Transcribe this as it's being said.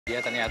Dia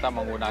ternyata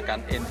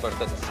menggunakan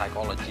inverted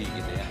psychology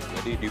gitu ya.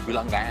 Jadi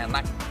dibilang nggak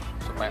enak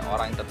supaya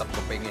orang tetap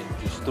kepingin,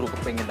 justru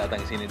kepingin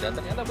datang ke sini. Dan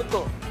ternyata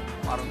betul,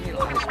 warung ini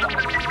laris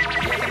banget.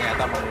 Dia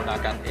ternyata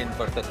menggunakan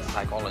inverted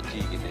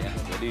psychology gitu ya.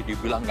 Jadi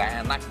dibilang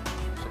nggak enak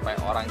supaya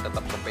orang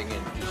tetap kepingin,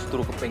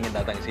 justru kepingin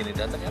datang ke sini.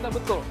 Dan ternyata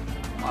betul,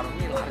 warung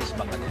ini laris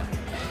banget ya.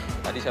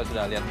 Tadi saya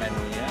sudah lihat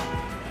menunya,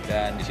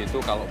 dan di situ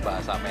kalau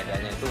bahasa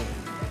Medannya itu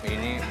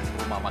ini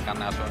rumah makan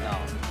nasional.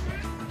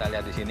 Kita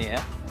lihat di sini ya.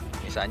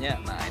 Misalnya,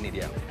 nah ini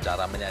dia,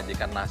 cara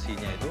menyajikan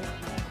nasinya itu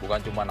bukan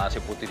cuma nasi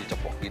putih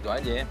dicepok gitu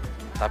aja ya,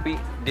 tapi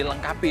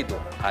dilengkapi tuh,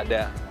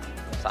 ada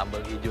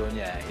sambal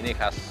hijaunya, ini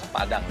khas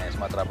Padang ya,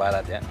 Sumatera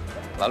Barat ya.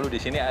 Lalu di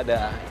sini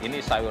ada, ini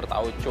sayur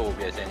tauco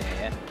biasanya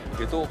ya,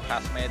 itu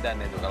khas Medan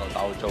itu, kalau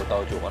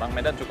tauco, orang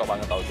Medan suka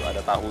banget tauco,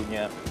 ada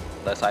tahunya,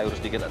 ada sayur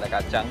sedikit, ada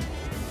kacang,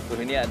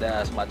 terus ini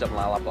ada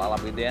semacam lalap-lalap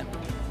gitu ya,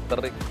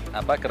 terik,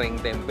 kering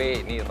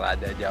tempe, ini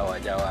rada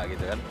Jawa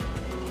gitu kan.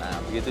 Nah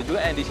begitu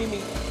juga yang di sini.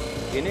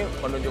 Ini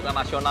menunjukkan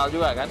nasional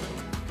juga kan.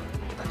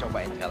 Kita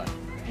cobain sekarang.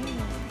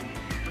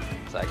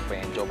 Saya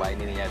pengen cobain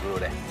ininya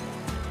dulu deh.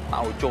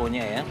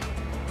 Tauconya ya.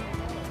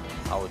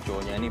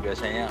 Tauconya ini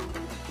biasanya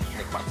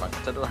nikmat banget.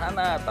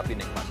 Sederhana tapi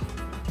nikmat.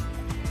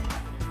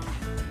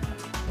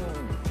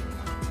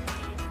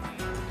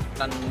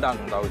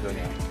 Nendang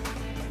tauconya.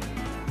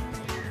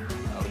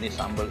 Nah, ini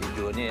sambal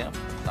hijaunya ya.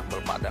 Sambal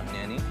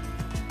Padangnya ini.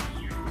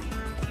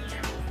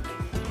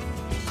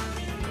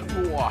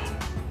 Wah.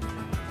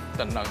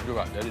 Tendang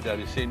juga, jadi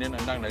dari sini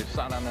nendang, dari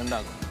sana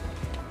nendang.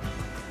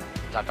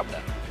 Cakep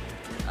dah.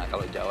 Nah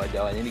kalau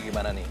Jawa-Jawanya ini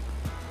gimana nih?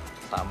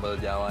 Sambal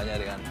Jawanya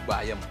dengan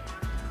bayam.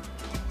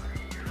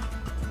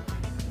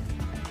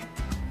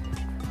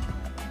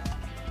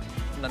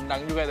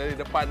 Nendang juga dari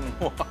depan.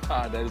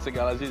 Wah, dari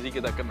segala sisi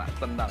kita kena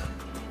tendang.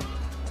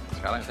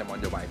 Sekarang saya mau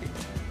coba ini.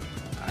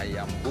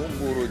 Ayam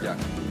bumbu rujak.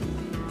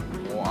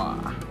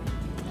 Wah.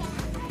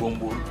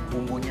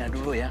 Bumbunya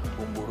dulu ya,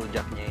 bumbu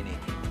rujaknya ini.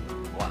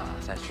 Wah,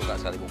 saya suka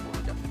sekali bumbu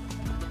rujak.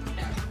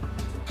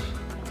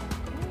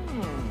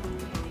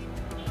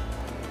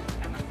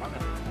 Enak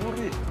banget,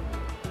 gurih.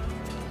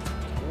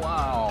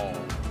 Wow,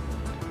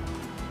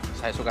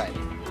 saya suka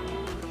ini.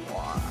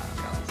 Wah,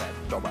 sekarang saya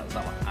coba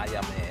sama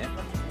ayamnya ya.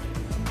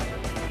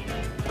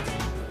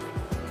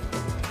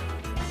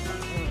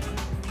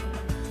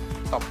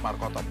 Top,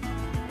 markotop.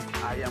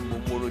 Ayam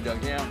bumbu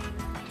rujaknya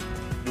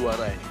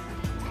juara ini.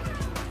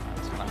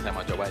 Nah, sekarang saya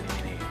mau coba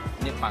ini.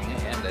 Ini pangnya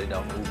ya, dari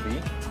daun ubi.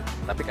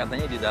 Tapi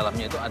katanya di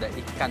dalamnya itu ada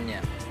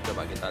ikannya.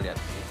 Coba kita lihat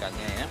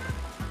ikannya ya.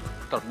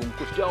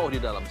 Terbungkus jauh di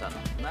dalam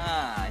sana.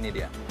 Nah, ini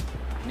dia.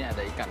 Ini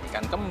ada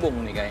ikan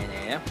kembung nih kayaknya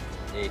ya.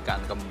 Ikan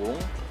kembung.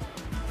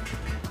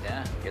 Ya,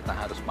 kita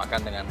harus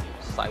makan dengan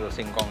sayur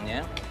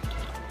singkongnya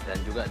dan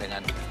juga dengan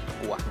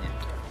kuahnya.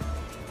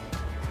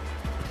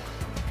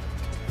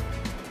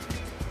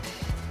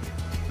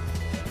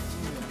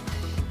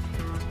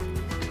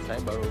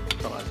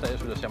 Saya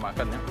sudah saya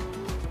makan ya.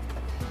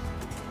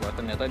 Wah,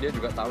 ternyata dia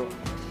juga taruh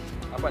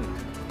apa nih?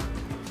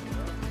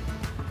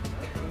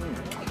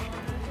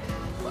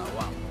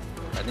 Bawang.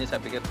 Tadi saya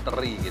pikir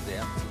teri gitu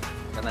ya,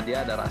 karena dia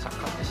ada rasa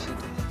manis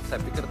itu. Saya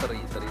pikir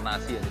teri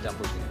nasi yang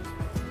dicampur sini.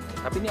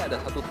 Tapi ini ada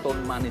satu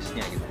tone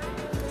manisnya gitu,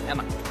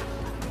 enak.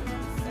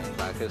 Yang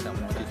terakhir saya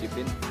mau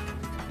cicipin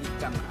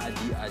ikan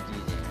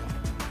aji-ajinya.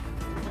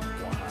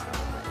 Wah,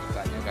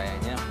 ikannya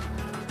kayaknya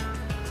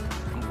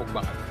empuk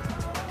banget.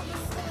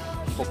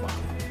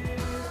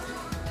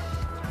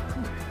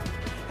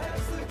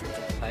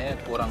 Saya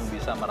kurang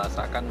bisa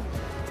merasakan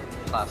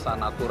rasa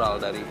natural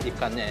dari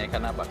ikannya ya.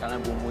 Kenapa?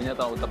 Karena bumbunya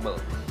terlalu tebal.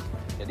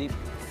 Jadi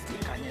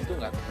ikannya itu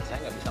saya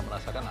nggak bisa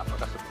merasakan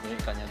apakah sebetulnya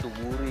ikannya itu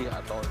gurih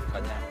atau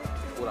ikannya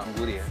kurang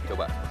gurih ya.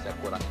 Coba saya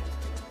kurangin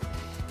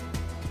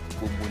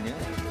bumbunya.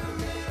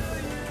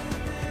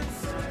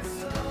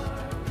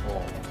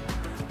 Oh,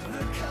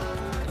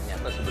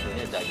 ternyata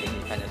sebetulnya daging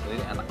ikannya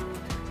sendiri enak.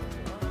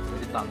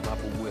 Jadi tanpa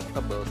bumbu yang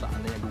tebal,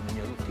 seandainya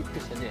bumbunya itu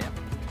tipis saja ya,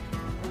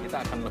 kita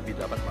akan lebih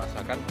dapat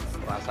merasakan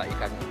rasa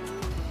ikannya.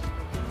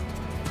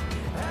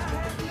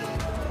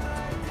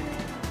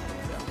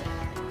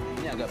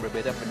 Ini agak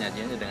berbeda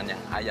penyajiannya dengan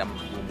yang ayam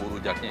bumbu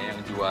rujaknya yang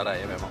juara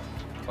ya memang.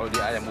 Kalau di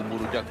ayam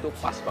bumbu rujak tuh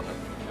pas banget.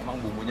 Memang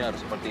bumbunya harus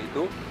seperti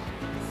itu.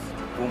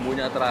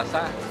 Bumbunya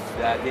terasa,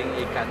 daging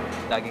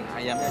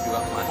ayamnya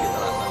juga masih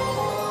terasa.